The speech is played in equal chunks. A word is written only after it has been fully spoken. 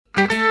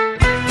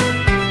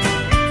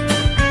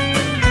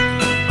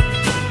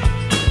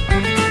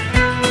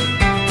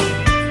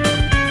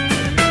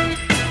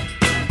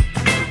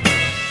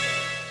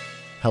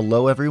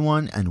Hello,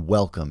 everyone, and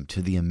welcome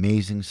to the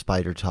Amazing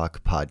Spider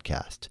Talk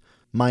podcast.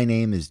 My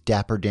name is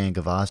Dapper Dan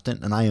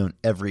Gavoston, and I own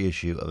every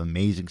issue of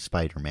Amazing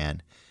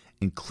Spider-Man,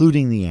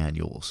 including the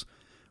annuals,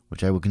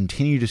 which I will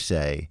continue to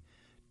say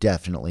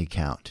definitely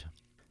count.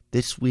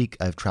 This week,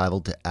 I've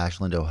traveled to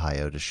Ashland,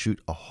 Ohio to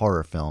shoot a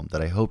horror film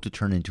that I hope to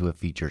turn into a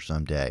feature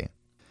someday.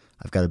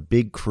 I've got a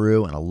big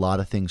crew and a lot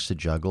of things to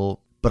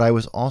juggle, but I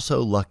was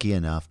also lucky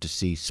enough to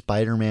see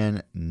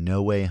Spider-Man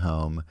No Way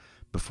Home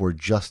before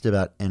just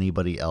about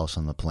anybody else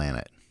on the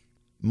planet.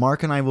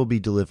 Mark and I will be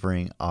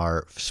delivering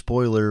our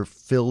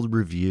spoiler-filled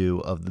review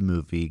of the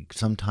movie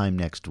sometime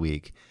next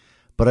week,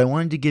 but I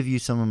wanted to give you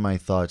some of my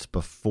thoughts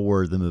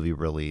before the movie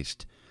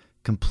released,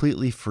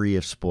 completely free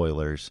of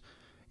spoilers,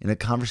 in a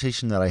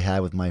conversation that I had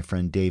with my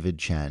friend David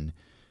Chen,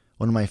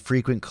 one of my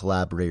frequent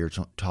collaborators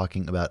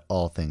talking about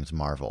all things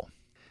Marvel.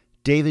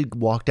 David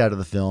walked out of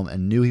the film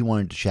and knew he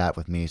wanted to chat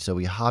with me, so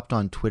we hopped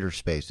on Twitter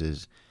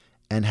Spaces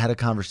and had a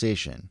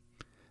conversation.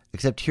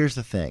 Except here's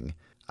the thing,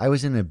 I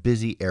was in a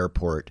busy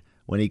airport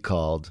when he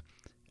called,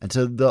 and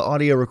so the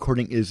audio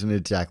recording isn't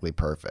exactly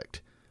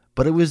perfect.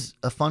 But it was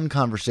a fun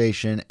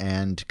conversation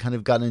and kind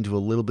of got into a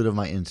little bit of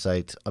my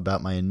insights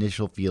about my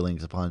initial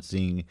feelings upon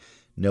seeing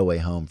No Way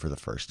Home for the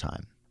first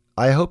time.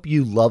 I hope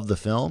you love the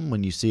film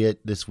when you see it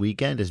this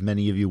weekend, as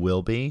many of you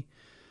will be,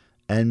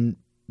 and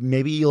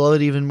maybe you'll love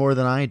it even more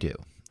than I do.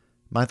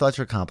 My thoughts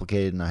are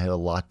complicated, and I have a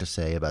lot to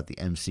say about the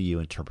MCU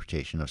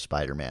interpretation of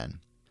Spider-Man.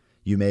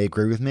 You may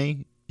agree with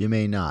me, you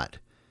may not.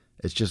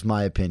 It's just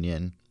my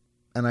opinion,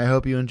 and I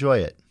hope you enjoy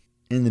it.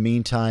 In the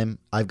meantime,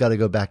 I've got to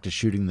go back to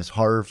shooting this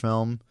horror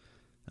film,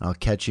 and I'll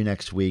catch you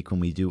next week when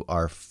we do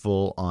our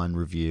full-on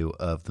review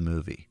of the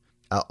movie.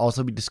 I'll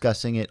also be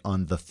discussing it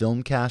on the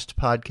Filmcast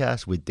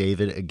podcast with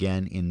David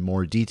again in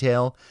more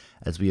detail,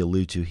 as we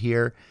allude to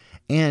here.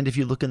 And if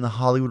you look in the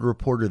Hollywood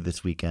Reporter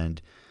this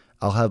weekend,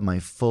 I'll have my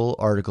full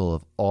article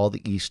of all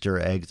the Easter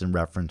eggs and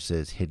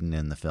references hidden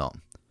in the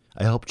film.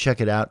 I hope you check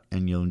it out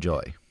and you'll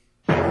enjoy.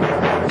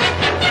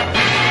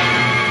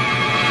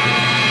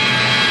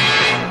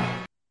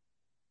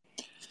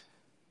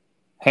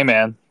 Hey,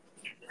 man.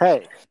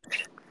 Hey.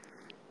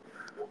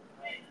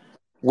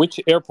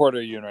 Which airport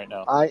are you in right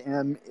now? I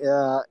am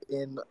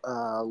in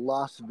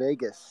Las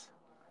Vegas.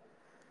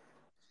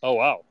 Oh,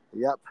 wow.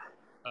 Yep.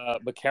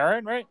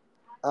 McCarran, right?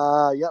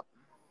 Yep.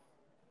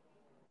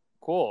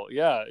 Cool.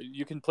 Yeah,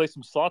 you can play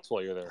some slots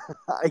while you're there.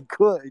 I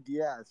could,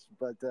 yes,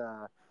 but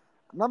I'm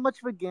not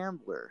much of a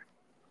gambler.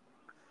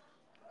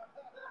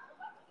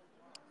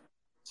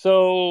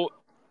 So,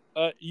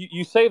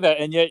 you say that,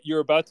 and yet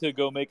you're about to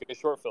go make a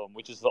short film,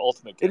 which is the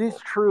ultimate gamble. It is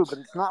true, but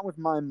it's not with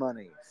my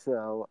money,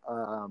 so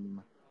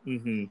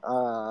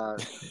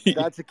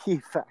that's a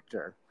key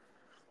factor.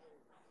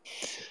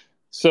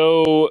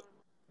 So,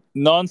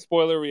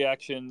 non-spoiler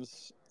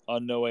reactions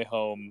on No Way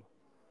Home.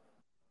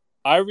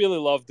 I really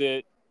loved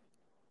it,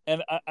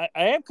 and I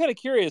am kind of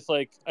curious.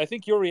 Like, I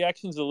think your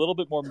reaction's a little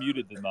bit more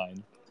muted than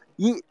mine,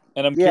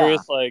 and I'm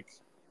curious. Like,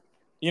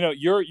 you know,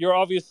 you're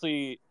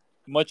obviously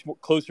much more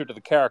closer to the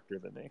character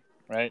than me,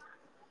 right?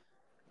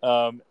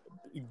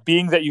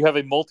 Being that you have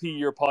a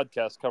multi-year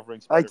podcast covering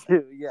Spider-Man. I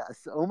do,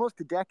 yes,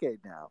 almost a decade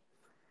now.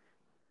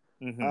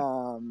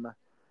 Mm-hmm.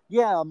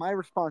 Yeah, my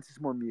response is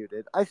more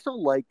muted. I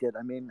still liked it.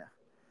 I mean,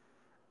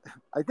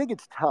 I think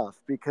it's tough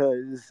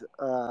because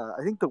I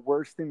think the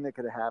worst thing that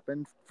could have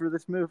happened for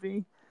this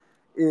movie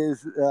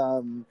is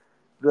the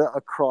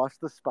Across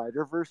the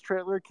Spider-Verse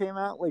trailer came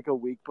out like a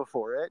week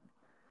before it.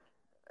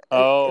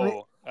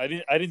 I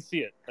didn't see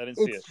it.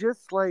 It's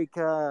just like,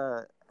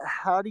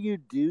 how do you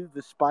do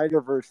the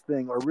Spider-Verse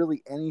thing, or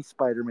really any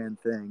Spider-Man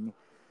thing,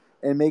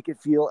 and make it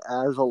feel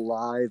as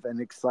alive and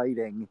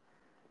exciting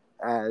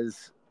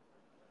as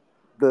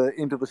the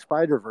Into the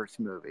Spider-Verse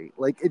movie?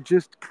 Like, it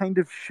just kind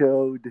of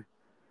showed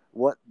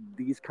what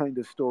these kind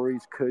of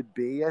stories could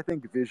be, I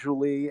think,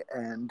 visually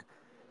and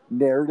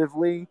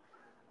narratively.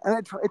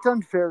 And it's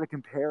unfair to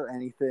compare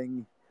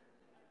anything.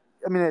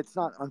 I mean, it's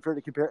not unfair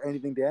to compare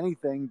anything to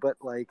anything, but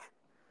like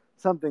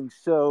something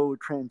so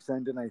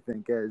transcendent, I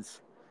think,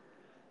 as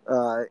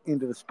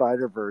Into the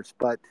Spider-Verse.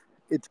 But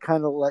it's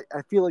kind of like,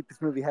 I feel like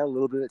this movie had a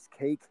little bit of its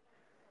cake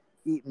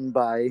eaten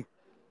by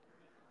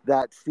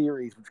that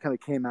series, which kind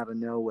of came out of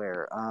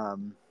nowhere.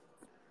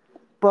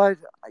 But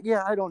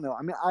yeah, I don't know.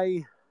 I mean,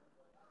 I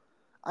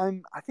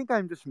think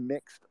I'm just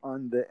mixed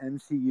on the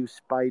MCU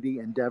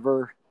Spidey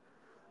endeavor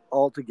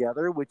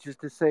altogether, which is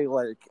to say,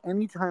 like,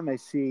 anytime I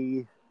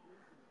see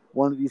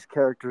one of these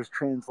characters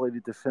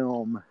translated to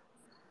film,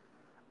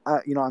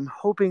 I'm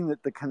hoping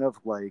that the kind of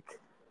like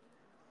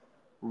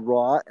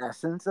raw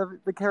essence of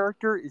the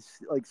character is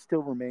like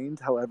still remains,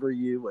 however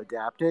you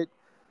adapt it.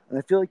 And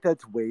I feel like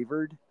that's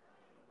wavered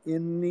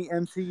in the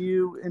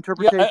MCU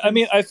interpretation. Yeah, I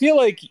mean, I feel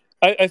like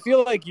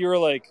you're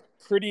like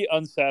pretty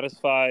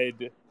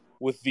unsatisfied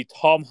with the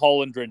Tom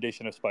Holland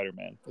rendition of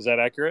Spider-Man. Is that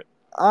accurate?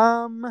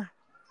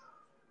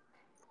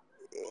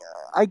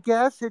 I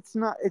guess it's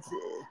not. It's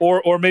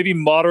or maybe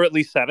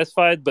moderately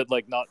satisfied, but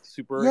like not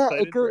super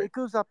excited. Yeah, it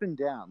goes up and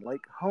down.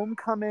 Like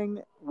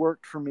Homecoming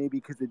worked for me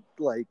because it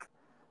like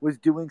was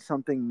doing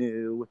something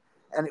new,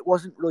 and it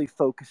wasn't really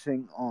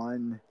focusing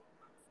on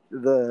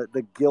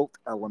the guilt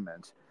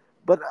element.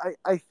 But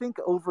I think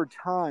over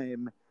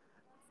time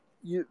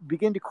you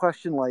begin to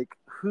question, like,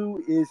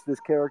 who is this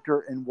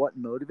character and what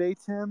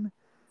motivates him.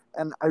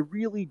 And I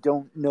really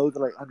don't know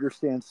that I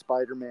understand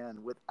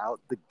Spider-Man without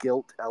the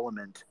guilt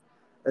element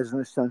as an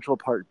essential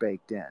part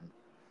baked in.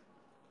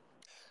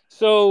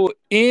 So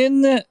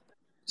in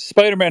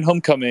Spider-Man: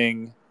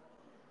 Homecoming,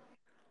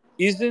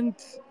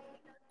 isn't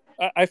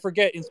I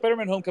forget, in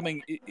Spider-Man: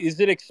 Homecoming, is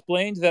it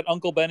explained that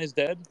Uncle Ben is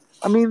dead?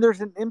 I mean,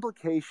 there's an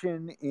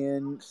implication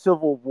in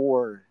Civil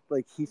War.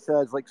 Like, he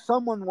says, like,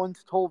 someone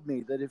once told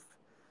me that if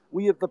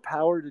we have the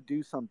power to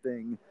do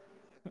something,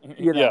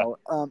 Yeah.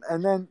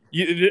 And then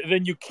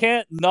Then you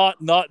can't not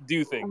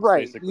do things,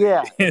 right, basically.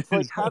 yeah, it's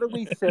like, how do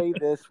we say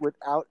this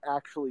without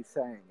actually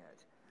saying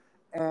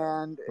it?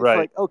 And it's Right.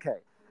 like,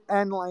 okay,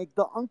 and like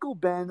the Uncle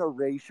Ben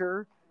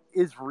erasure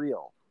is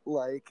real,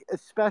 like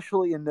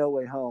especially in No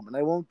Way Home, and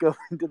I won't go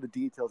into the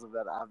details of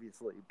that,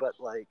 obviously, but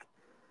like,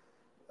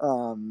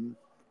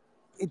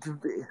 it's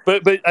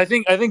But I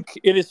think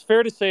it is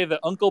fair to say that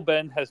Uncle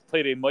Ben has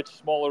played a much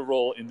smaller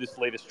role in this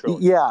latest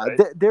trilogy. yeah. Right?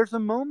 There's a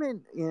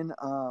moment in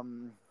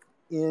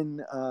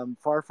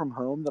Far From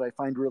Home that I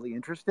find really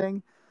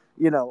interesting.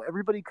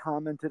 Everybody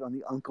commented on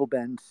the Uncle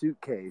Ben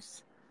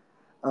suitcase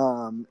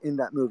in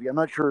that movie. I'm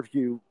not sure if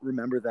you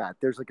remember that.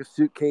 There's like a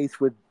suitcase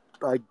with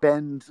like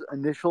Ben's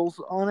initials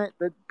on it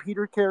that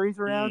Peter carries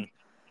around.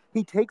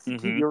 He takes it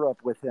to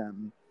Europe with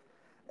him,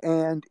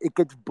 and it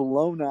gets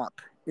blown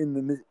up in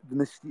the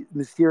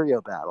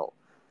Mysterio battle.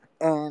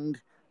 And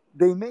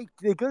they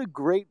go to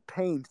great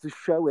pains to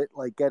show it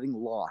like getting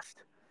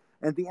lost.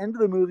 At the end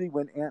of the movie,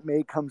 when Aunt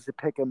May comes to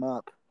pick him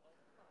up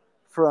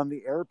from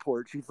the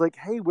airport, she's like,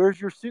 "Hey, where's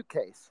your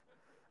suitcase?"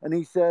 And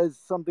he says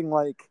something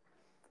like,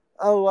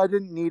 "Oh, I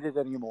didn't need it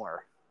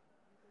anymore."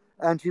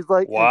 And she's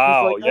like,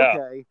 Wow, yeah.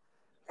 "Okay."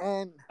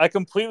 And I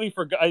completely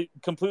forgot.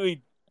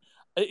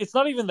 It's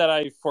not even that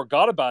I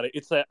forgot about it.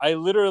 It's that I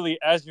literally,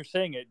 as you're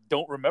saying it,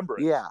 don't remember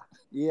it.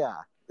 Yeah,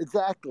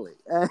 exactly.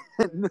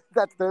 And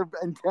that's their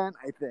intent,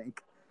 I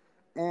think.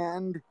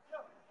 And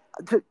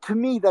to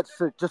me,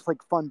 that's just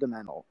like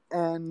fundamental.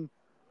 And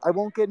I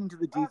won't get into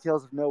the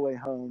details of No Way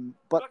Home,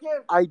 but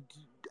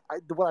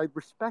what I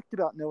respect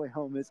about No Way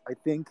Home is I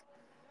think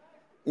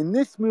in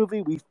this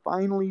movie we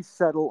finally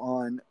settle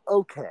on,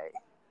 okay,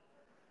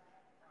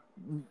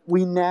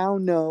 we now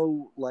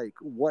know like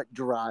what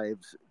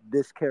drives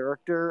this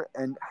character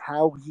and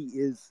how he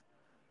is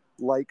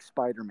like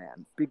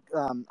Spider-Man.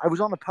 I was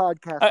on a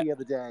podcast the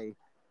other day,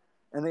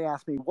 and they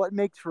asked me what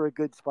makes for a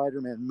good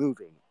Spider-Man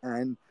movie,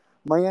 and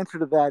my answer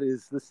to that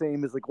is the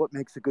same as like what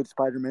makes a good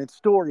Spider-Man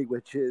story,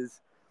 which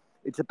is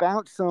it's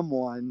about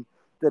someone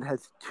that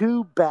has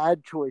two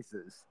bad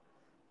choices,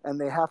 and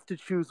they have to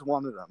choose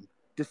one of them,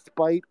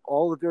 despite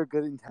all of their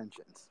good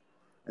intentions,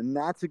 and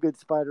that's a good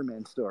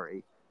Spider-Man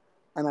story.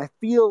 And I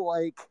feel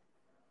like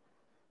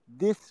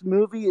this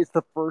movie is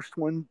the first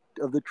one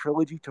of the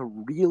trilogy to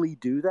really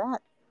do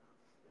that.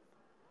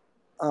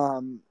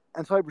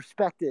 And so I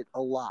respect it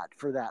a lot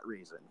for that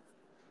reason.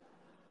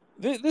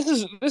 This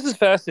is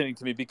fascinating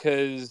to me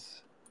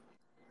because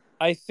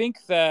I think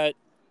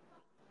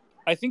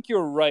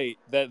you're right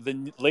that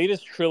the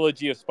latest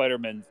trilogy of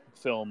Spider-Man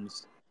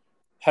films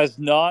has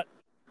not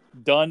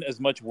done as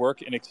much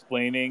work in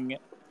explaining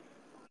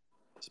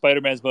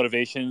Spider-Man's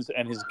motivations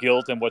and his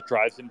guilt and what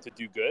drives him to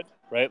do good,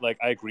 right? Like,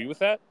 I agree with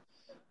that.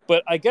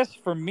 But I guess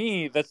for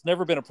me, that's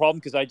never been a problem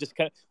because I just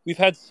we've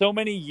had so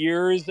many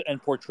years and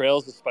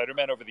portrayals of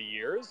Spider-Man over the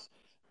years,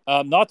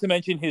 not to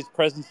mention his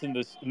presence in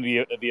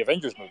the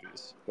Avengers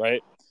movies,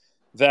 right?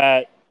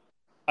 That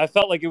I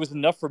felt like it was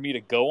enough for me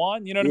to go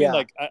on. You know what I mean?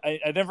 Like,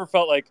 I never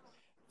felt like,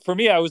 for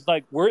me, I was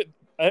like,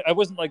 I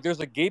wasn't like,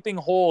 there's a gaping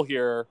hole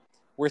here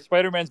where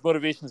Spider-Man's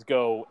motivations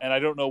go, and I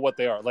don't know what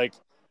they are. Like,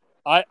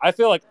 I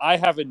feel like I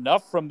have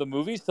enough from the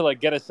movies to like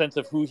get a sense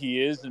of who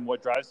he is and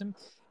what drives him.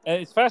 And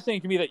it's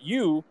fascinating to me that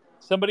you,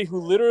 somebody who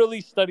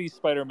literally studies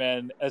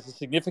Spider-Man as a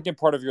significant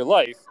part of your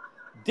life,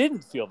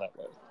 didn't feel that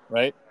way,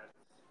 right?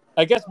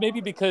 I guess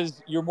maybe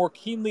because you're more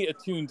keenly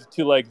attuned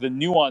to like the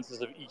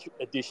nuances of each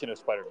edition of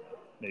Spider-Man,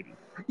 maybe.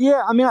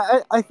 Yeah, I mean,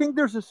 I think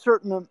there's a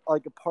certain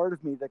like a part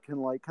of me that can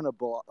like kind of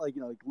like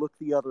like look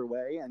the other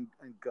way and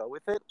go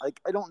with it.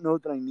 Like, I don't know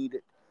that I need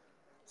it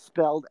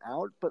spelled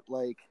out, but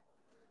like,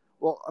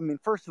 well, I mean,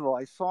 first of all,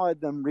 I saw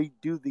them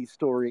redo the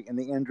story in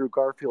the Andrew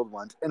Garfield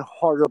ones and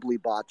horribly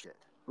botch it.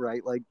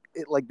 Right, like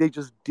they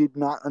just did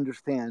not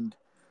understand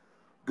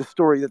the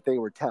story that they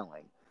were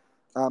telling.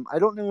 I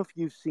don't know if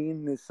you've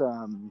seen this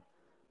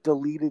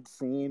deleted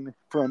scene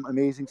from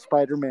Amazing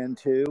Spider-Man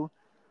 2,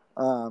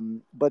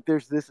 but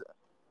there's this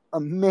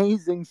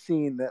amazing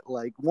scene that,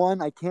 like,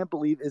 one, I can't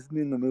believe isn't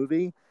in the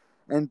movie,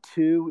 and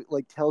two,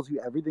 like, tells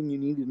you everything you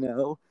need to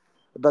know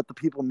about the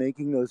people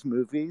making those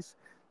movies,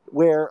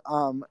 where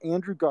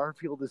Andrew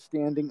Garfield is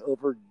standing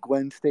over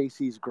Gwen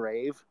Stacy's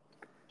grave,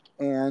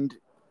 and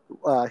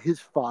his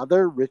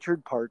father,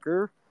 Richard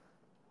Parker,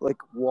 like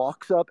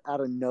walks up out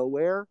of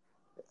nowhere,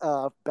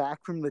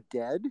 back from the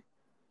dead,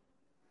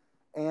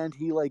 and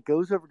he like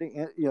goes over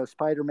to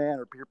Spider-Man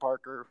or Peter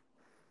Parker,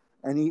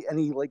 and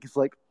he like is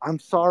like, I'm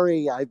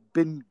sorry, I've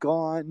been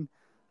gone.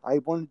 I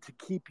wanted to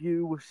keep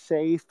you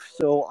safe,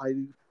 so I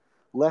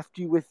left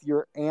you with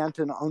your aunt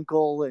and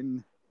uncle,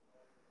 and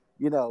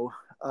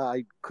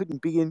I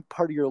couldn't be in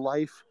part of your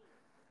life.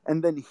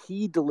 And then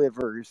he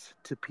delivers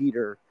to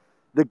Peter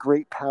the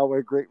great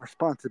power, great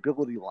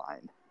responsibility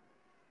line.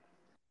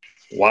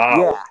 Wow.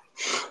 Yeah.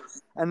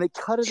 And they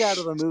cut it out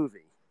of the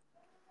movie.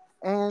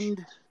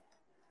 And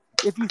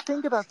if you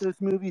think about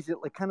those movies, it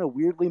like kind of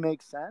weirdly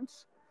makes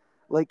sense.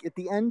 Like at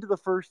the end of the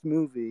first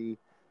movie,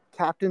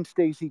 Captain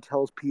Stacy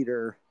tells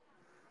Peter,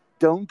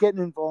 don't get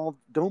involved,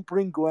 don't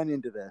bring Gwen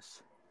into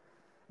this.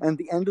 And at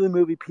the end of the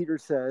movie, Peter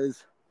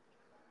says,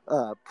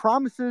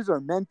 promises are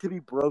meant to be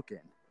broken.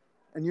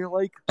 And you're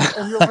like,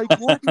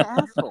 what an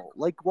asshole.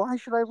 Like, why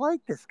should I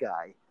like this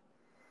guy?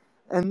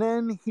 And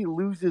then he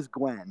loses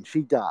Gwen.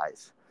 She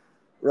dies,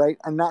 right?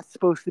 And that's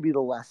supposed to be the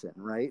lesson,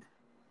 right?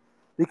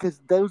 Because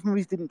those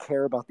movies didn't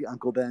care about the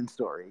Uncle Ben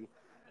story.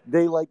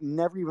 They, like,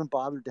 never even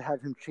bothered to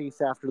have him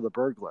chase after the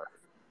burglar.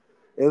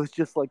 It was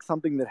just, like,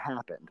 something that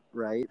happened,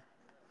 right?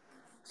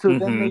 So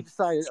then they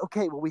decided,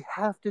 okay, well, we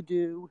have to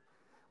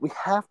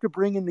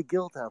bring in the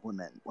guilt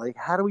element. Like,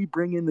 how do we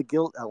bring in the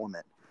guilt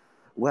element?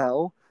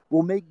 Well,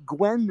 we'll make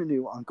Gwen the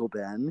new Uncle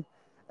Ben,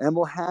 and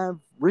we'll have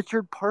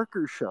Richard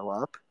Parker show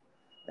up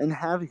and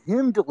have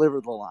him deliver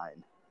the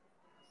line.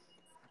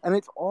 And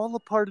it's all a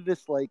part of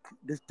this, like,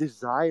 this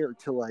desire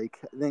to, like,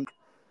 I think,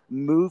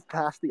 move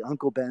past the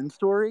Uncle Ben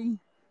story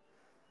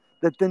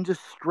that then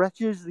just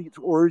stretches these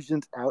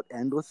origins out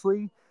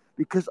endlessly,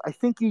 because I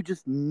think you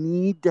just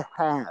need to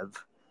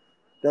have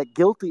that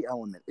guilty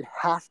element. It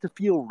has to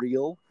feel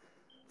real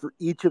for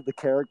each of the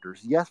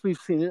characters. Yes, we've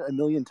seen it a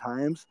million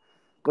times,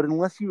 but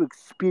unless you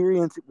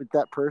experience it with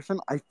that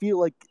person, I feel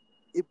like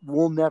it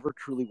will never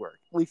truly work.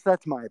 At least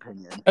that's my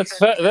opinion.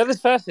 That is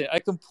fascinating. I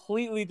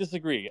completely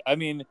disagree. I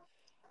mean,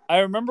 I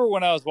remember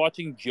when I was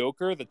watching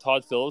Joker, the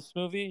Todd Phillips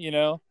movie,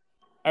 I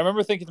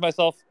remember thinking to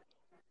myself,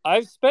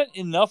 I've spent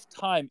enough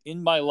time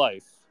in my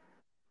life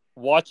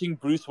watching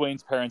Bruce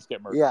Wayne's parents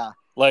get murdered. Yeah.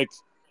 Like,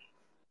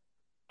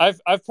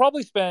 I've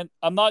probably spent,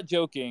 I'm not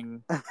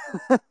joking,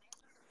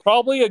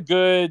 probably a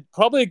good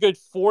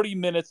 40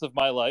 minutes of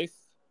my life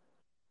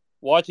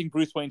watching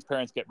Bruce Wayne's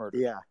parents get murdered.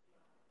 Yeah.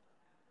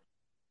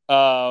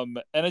 And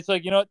it's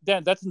like,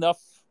 Dan, that's enough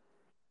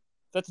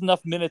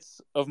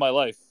minutes of my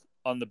life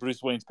on the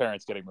Bruce Wayne's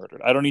parents getting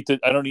murdered. I don't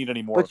need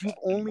any more. But you've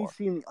only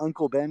seen the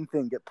Uncle Ben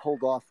thing get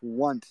pulled off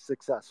once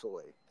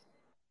successfully.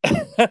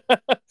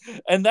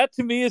 And that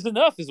to me is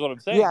enough, is what I'm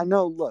saying. Yeah,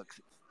 no, look,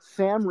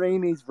 Sam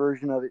Raimi's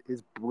version of it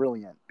is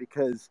brilliant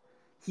because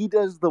he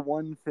does the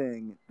one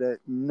thing that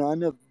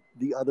none of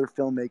the other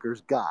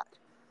filmmakers got,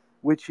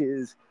 which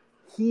is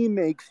he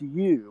makes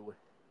you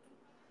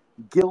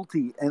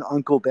guilty in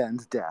Uncle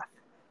Ben's death.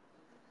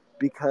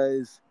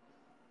 Because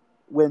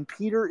when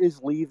Peter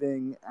is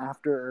leaving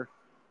after,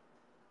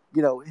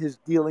 his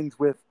dealings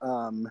with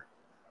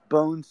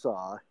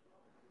Bonesaw,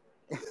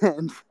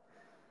 and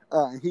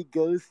he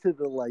goes to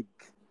the, like,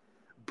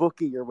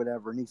 bookie or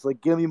whatever, and he's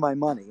like, give me my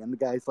money. And the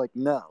guy's like,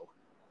 no.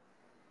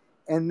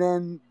 And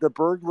then the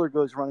burglar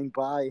goes running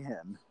by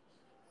him,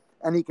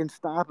 and he can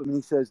stop him, and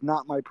he says,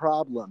 not my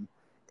problem.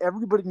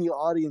 Everybody in the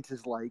audience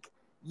is like,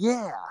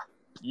 yeah.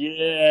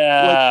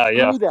 Yeah. Like,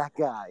 screw that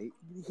guy.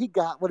 He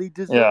got what he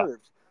deserves.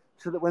 Yeah.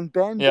 So that when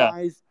Ben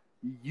dies,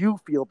 you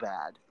feel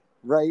bad,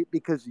 right?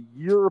 Because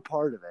you're a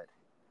part of it.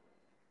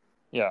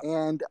 Yeah.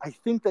 And I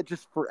think that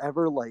just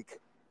forever, like,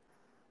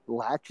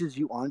 latches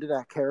you onto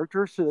that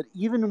character, so that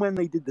even when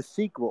they did the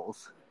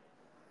sequels,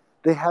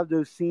 they have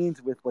those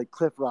scenes with, like,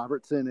 Cliff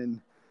Robertson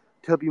and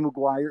Tobey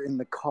Maguire in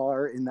the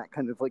car in that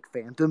kind of, like,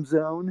 phantom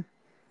zone.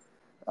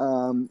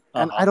 And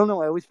I don't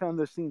know, I always found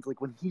those scenes,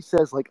 like, when he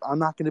says, like, I'm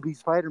not going to be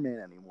Spider-Man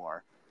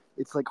anymore,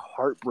 it's, like,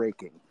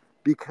 heartbreaking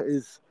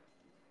because,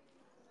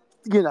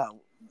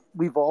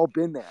 we've all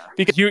been there.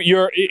 Because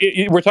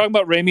we're talking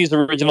about Raimi's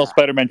original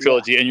Spider-Man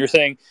trilogy, and you're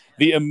saying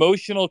the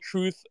emotional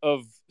truth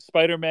of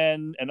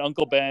Spider-Man and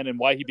Uncle Ben and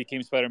why he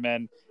became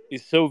Spider-Man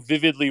is so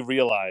vividly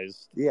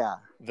realized. Yeah.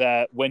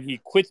 That when he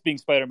quits being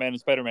Spider-Man in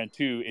Spider-Man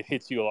 2, it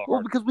hits you a lot harder.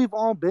 Well, because we've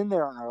all been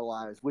there in our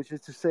lives, which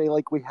is to say,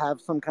 like, we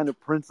have some kind of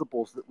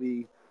principles that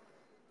we,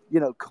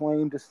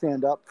 claim to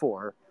stand up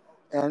for.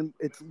 And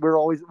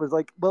we're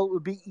like, well, it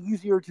would be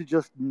easier to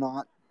just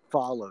not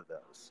follow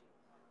those,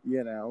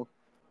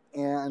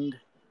 And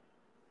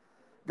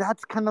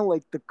that's kind of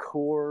like the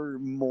core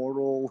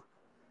moral,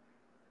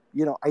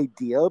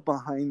 idea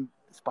behind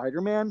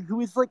Spider-Man, who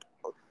is, like,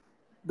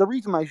 the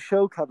reason my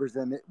show covers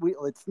them.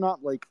 It's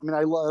not like, I mean,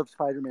 I love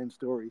Spider-Man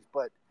stories,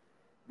 but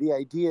the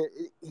idea,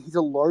 he's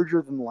a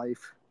larger than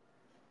life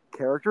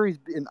character. He's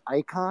an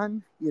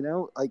icon,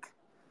 like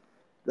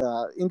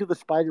Into the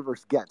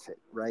Spider-Verse gets it,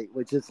 right?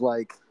 Which is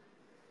like,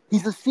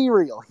 he's a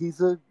serial,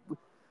 he's a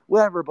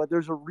whatever, but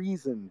there's a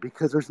reason,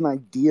 because there's an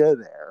idea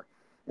there.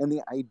 And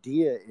the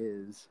idea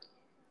is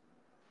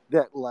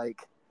that,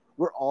 like,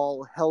 we're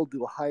all held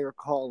to a higher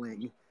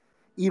calling,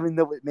 even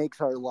though it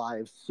makes our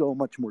lives so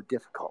much more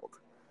difficult,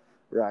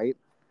 right?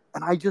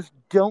 And I just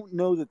don't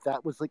know that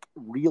that was like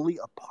really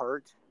a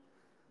part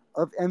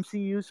of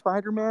MCU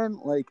Spider-Man.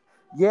 Like,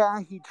 yeah,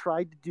 he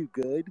tried to do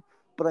good,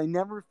 but I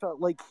never felt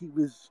like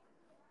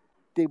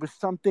there was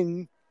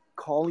something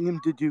calling him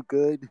to do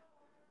good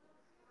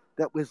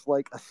that was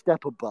like a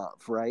step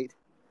above, right?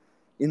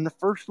 In the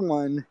first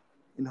one,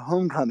 in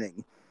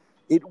Homecoming,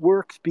 it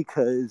works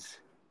because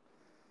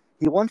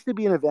he wants to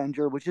be an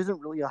Avenger, which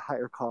isn't really a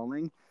higher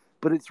calling,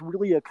 but it's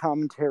really a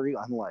commentary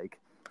on like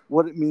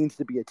what it means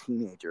to be a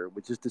teenager,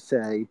 which is to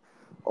say,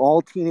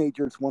 all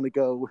teenagers want to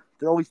go.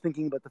 They're always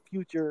thinking about the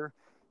future.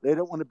 They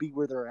don't want to be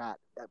where they're at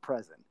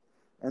present.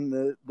 And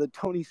the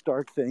Tony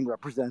Stark thing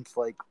represents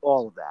like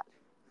all of that.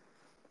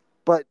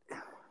 But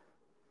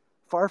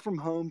Far From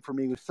Home for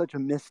me was such a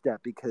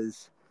misstep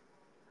because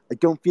I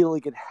don't feel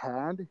like it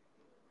had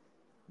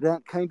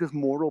that kind of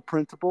moral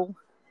principle.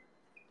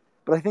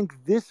 But I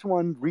think this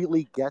one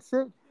really gets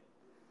it.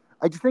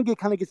 I just think it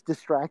kind of gets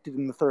distracted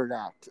in the third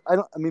act. I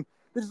mean,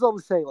 this is all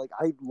to say, like,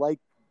 I like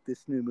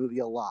this new movie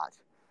a lot.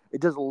 It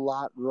does a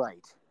lot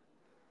right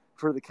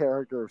for the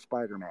character of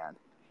Spider-Man.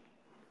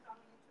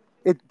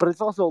 But it's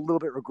also a little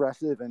bit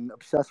regressive and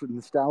obsessed with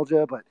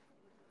nostalgia, but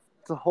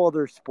it's a whole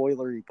other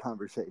spoilery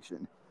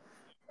conversation.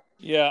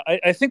 Yeah,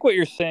 I think what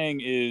you're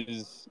saying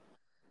is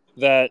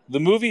that the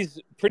movie's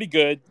pretty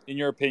good, in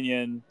your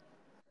opinion,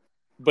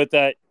 but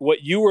that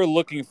what you were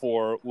looking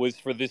for was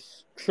for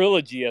this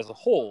trilogy as a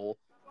whole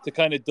to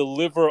kind of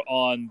deliver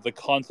on the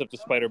concept of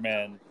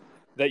Spider-Man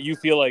that you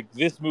feel like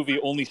this movie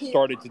only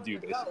started to do,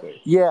 basically.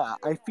 Yeah,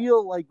 I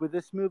feel like with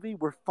this movie,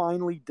 we're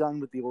finally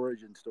done with the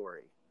origin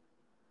story.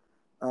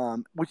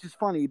 Which is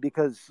funny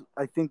because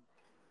I think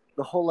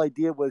the whole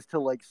idea was to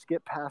like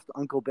skip past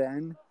Uncle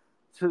Ben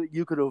so that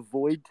you could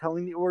avoid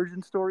telling the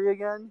origin story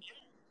again.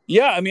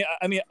 Yeah,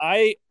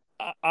 that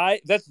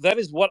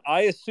is what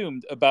I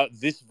assumed about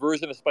this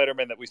version of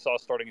Spider-Man that we saw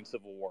starting in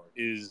Civil War.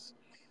 Is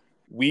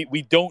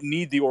we don't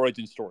need the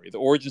origin story. The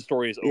origin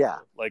story is over. Yeah.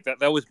 Like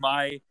that was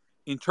my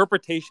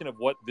interpretation of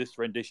what this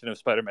rendition of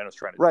Spider-Man was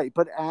trying to do. Right,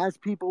 but as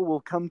people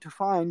will come to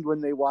find when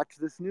they watch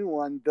this new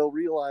one, they'll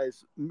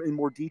realize in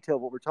more detail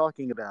what we're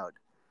talking about.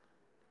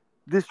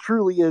 This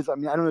truly is, I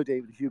mean, I don't know,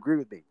 David, if you agree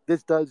with me.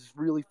 This does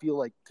really feel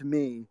like, to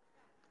me,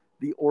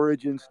 the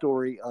origin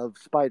story of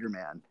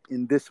Spider-Man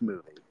in this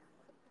movie.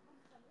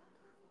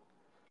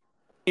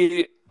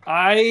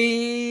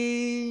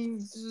 I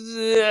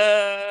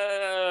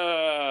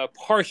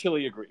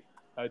partially agree.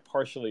 I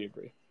partially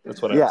agree.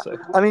 That's what I would say.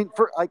 I mean,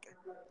 for like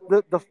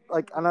the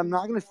like, and I'm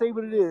not going to say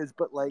what it is,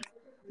 but like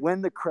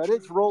when the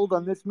credits rolled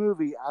on this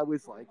movie, I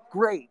was like,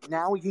 great,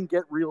 now we can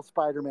get real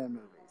Spider-Man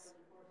movies.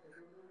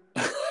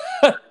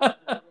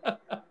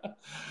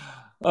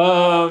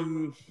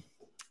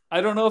 I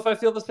don't know if I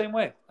feel the same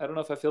way.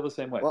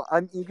 Well,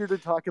 I'm eager to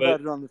talk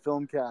about it on the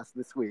Filmcast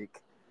this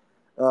week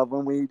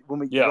when we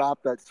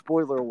drop that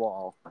spoiler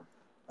wall.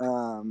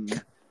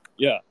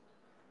 Yeah.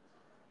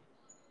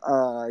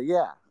 I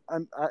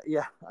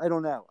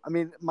don't know. I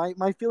mean,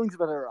 my feelings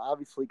about it are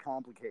obviously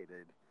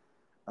complicated.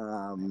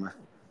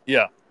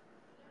 Yeah.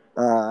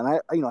 And I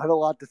have a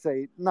lot to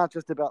say, not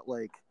just about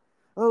like,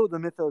 the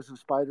mythos of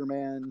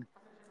Spider-Man,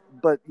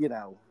 but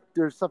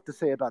there's stuff to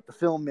say about the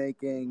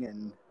filmmaking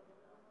and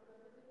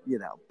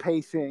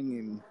pacing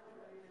and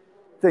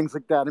things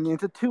like that. I mean,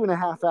 it's a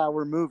 2.5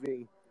 hour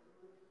movie.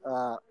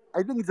 I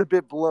think it's a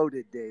bit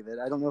bloated, David.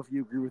 I don't know if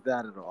you agree with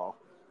that at all.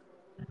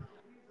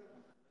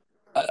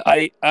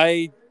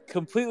 I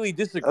completely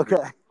disagree.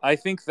 Okay. I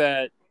think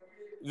that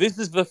this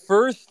is the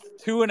first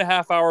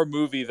 2.5 hour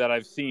movie that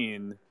I've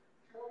seen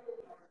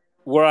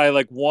where I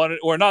like wanted,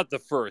 or not the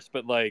first,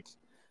 but like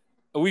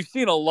we've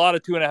seen a lot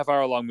of 2.5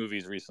 hour long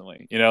movies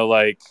recently.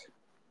 Like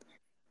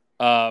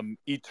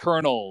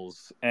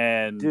Eternals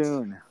and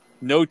Dune.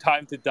 No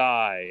Time to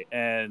Die,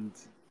 and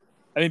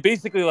I mean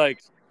basically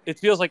like it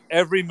feels like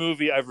every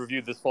movie I've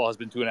reviewed this fall has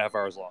been 2.5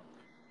 hours long.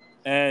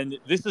 And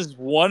this is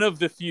one of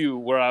the few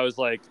where I was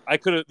like, they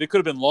could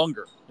have been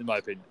longer, in my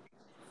opinion.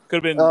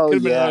 Could have been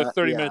another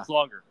 30 minutes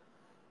longer.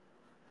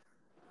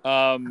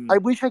 I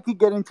wish I could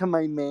get into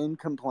my main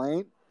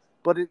complaint,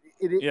 but it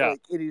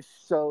is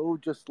so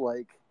just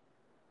like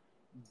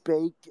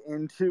baked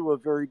into a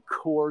very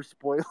core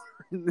spoiler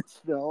in this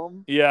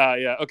film.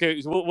 Yeah. Okay,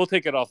 so we'll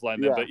take it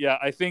offline then. But yeah,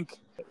 I think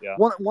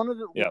one of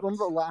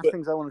the last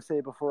things I want to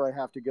say before I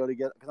have to go to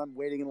get, because I'm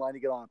waiting in line to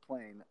get on a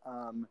plane.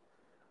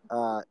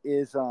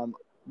 Is one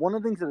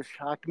of the things that has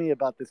shocked me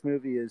about this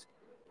movie is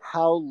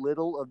how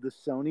little of the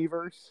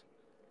Sonyverse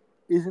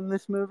is in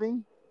this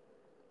movie.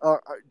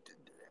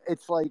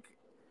 It's like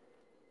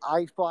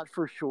I thought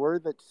for sure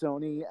that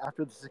Sony,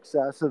 after the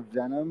success of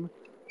Venom,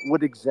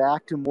 would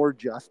exact more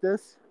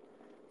justice,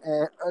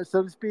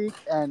 so to speak,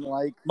 and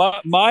like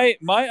my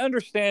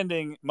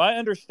understanding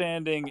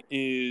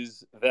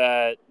is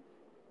that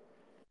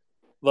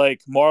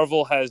like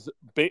Marvel has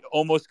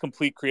almost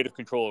complete creative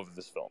control over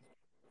this film.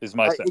 Is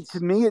my sense.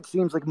 To me, it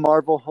seems like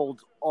Marvel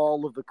holds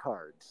all of the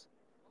cards,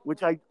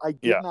 which I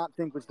did not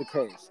think was the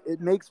case.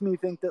 It makes me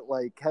think that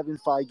like Kevin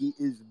Feige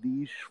is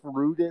the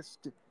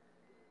shrewdest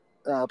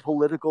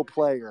political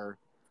player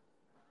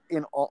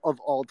of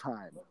all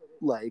time.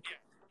 Like,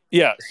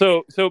 yeah.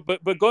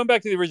 But going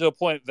back to the original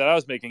point that I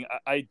was making,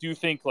 I do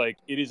think like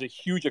it is a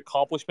huge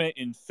accomplishment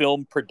in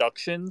film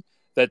production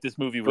that this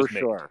movie was for made.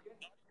 sure.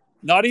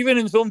 Not even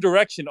in film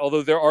direction,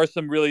 although there are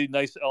some really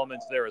nice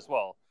elements there as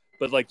well.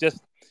 But like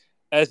just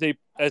as a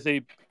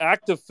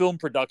act of film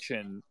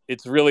production,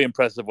 it's really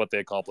impressive what they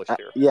accomplished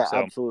here. Yeah, So,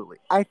 absolutely.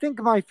 I think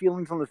my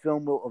feelings on the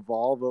film will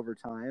evolve over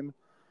time.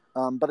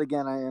 But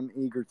again, I am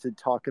eager to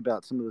talk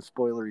about some of the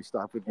spoilery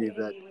stuff with you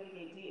that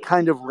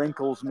kind of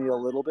wrinkles me a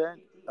little bit.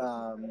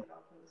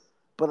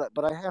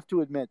 But I have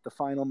to admit, the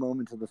final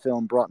moments of the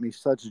film brought me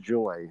such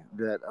joy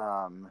that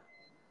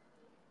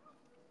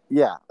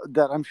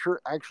that I'm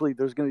sure actually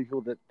there's going to be people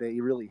that they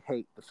really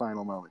hate the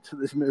final moments of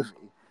this movie.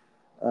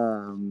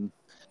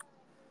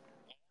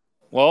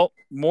 Well,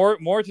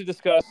 more to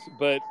discuss,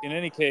 but in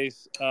any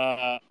case,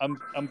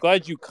 I'm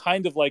glad you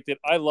kind of liked it.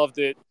 I loved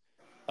it.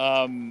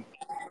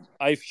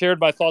 I've shared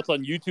my thoughts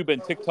on YouTube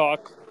and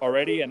TikTok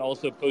already, and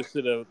also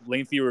posted a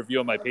lengthy review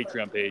on my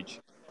Patreon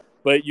page.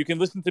 But you can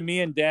listen to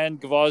me and Dan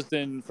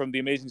Gvozden from the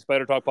Amazing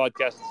Spider Talk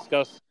podcast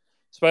discuss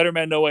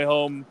Spider-Man: No Way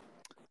Home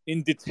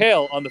in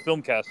detail on the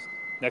Filmcast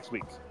next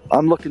week.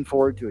 I'm looking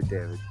forward to it,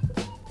 David.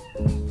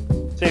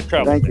 Safe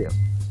travels. Thank you.